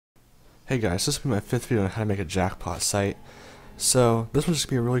Hey guys, this will be my 5th video on how to make a jackpot site. So this one's just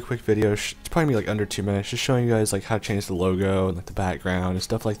gonna be a really quick video. It's probably gonna be like under 2 minutes, just showing you guys like how to change the logo and like the background and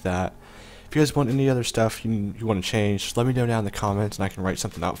stuff like that. If you guys want any other stuff you want to change, just let me know down in the comments and I can write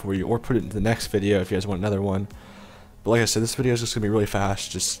something out for you, or put it in the next video if you guys want another one. But like I said, this video is just gonna be really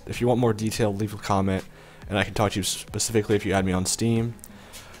fast. Just if you want more detail, leave a comment and I can talk to you specifically if you add me on Steam.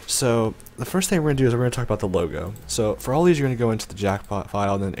 So the first thing we're going to do is we're going to talk about the logo. So for all these, you're going to go into the jackpot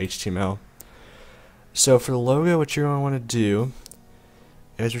file and then HTML. So for the logo, what you're going to want to do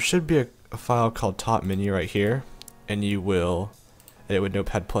is there should be a file called top menu right here, and you will edit with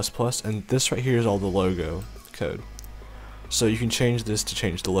Notepad++, and this right here is all the logo code. So you can change this to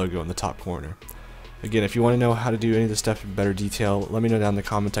change the logo in the top corner. Again, if you want to know how to do any of this stuff in better detail, let me know down in the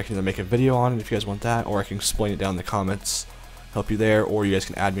comments. I can either make a video on it if you guys want that, or I can explain it down in the comments, help you there, or you guys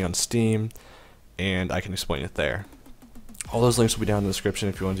can add me on Steam and I can explain it there. All those links will be down in the description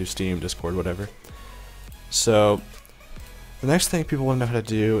if you want to do Steam, Discord, whatever. So the next thing people want to know how to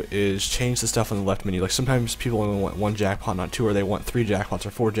do is change the stuff on the left menu. Like sometimes people only want 1 jackpot, not 2, or they want 3 jackpots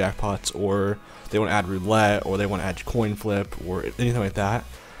or 4 jackpots, or they want to add roulette, or they want to add coin flip, or anything like that.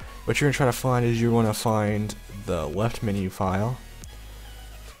 What you're going to try to find is you want to find the left menu file.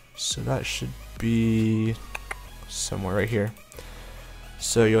 So that should be somewhere right here.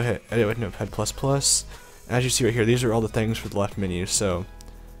 So you'll hit edit with Notepad++. As you see right here, these are all the things for the left menu. So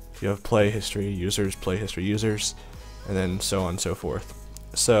you have play history users, and then so on and so forth.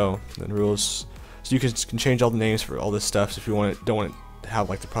 So then rules. So you can change all the names for all this stuff. So if you don't want it to have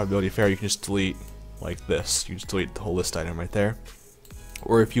like the probability fair, you can just delete like this. You just delete the whole list item right there.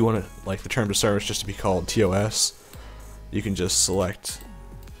 Or if you want it like the terms of service just to be called TOS, you can just select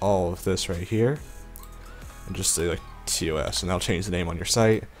all of this right here and just say like TOS, and that'll change the name on your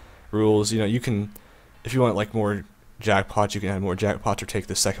site. Rules, you can, if you want like more jackpots, you can add more jackpots or take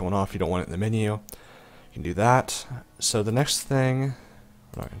the second one off if you don't want it in the menu. You can do that. So the next thing,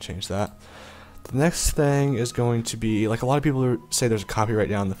 I'm not going to change that. The next thing is going to be, like a lot of people say there's a copyright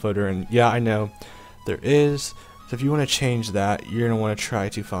down in the footer, and yeah, I know there is. So if you want to change that, you're going to want to try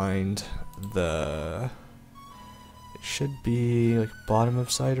to find the, it should be like bottom of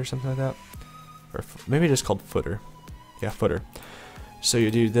site or something like that, or maybe just called footer. Yeah, footer. So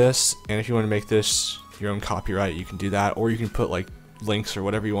you do this, and if you want to make this your own copyright, you can do that, or you can put like links or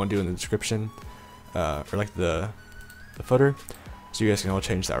whatever you want to do in the description, or like the footer. So you guys can all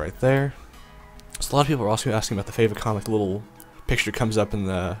change that right there. So a lot of people are also asking about the favicon, like the little picture comes up in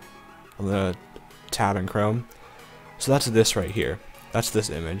on the tab in Chrome. So that's this right here. That's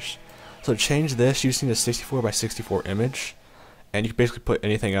this image. So to change this, you just need a 64 by 64 image. And you can basically put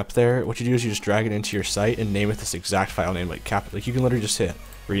anything up there. What you do is you just drag it into your site and name it this exact file name, like you can literally just hit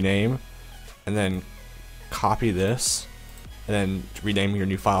rename, and then copy this, and then rename your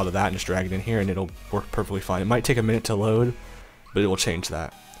new file to that, and just drag it in here, and it'll work perfectly fine. It might take a minute to load, but it will change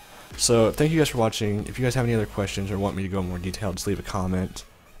that. So thank you guys for watching. If you guys have any other questions or want me to go in more detail, just leave a comment,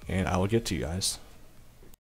 and I will get to you guys.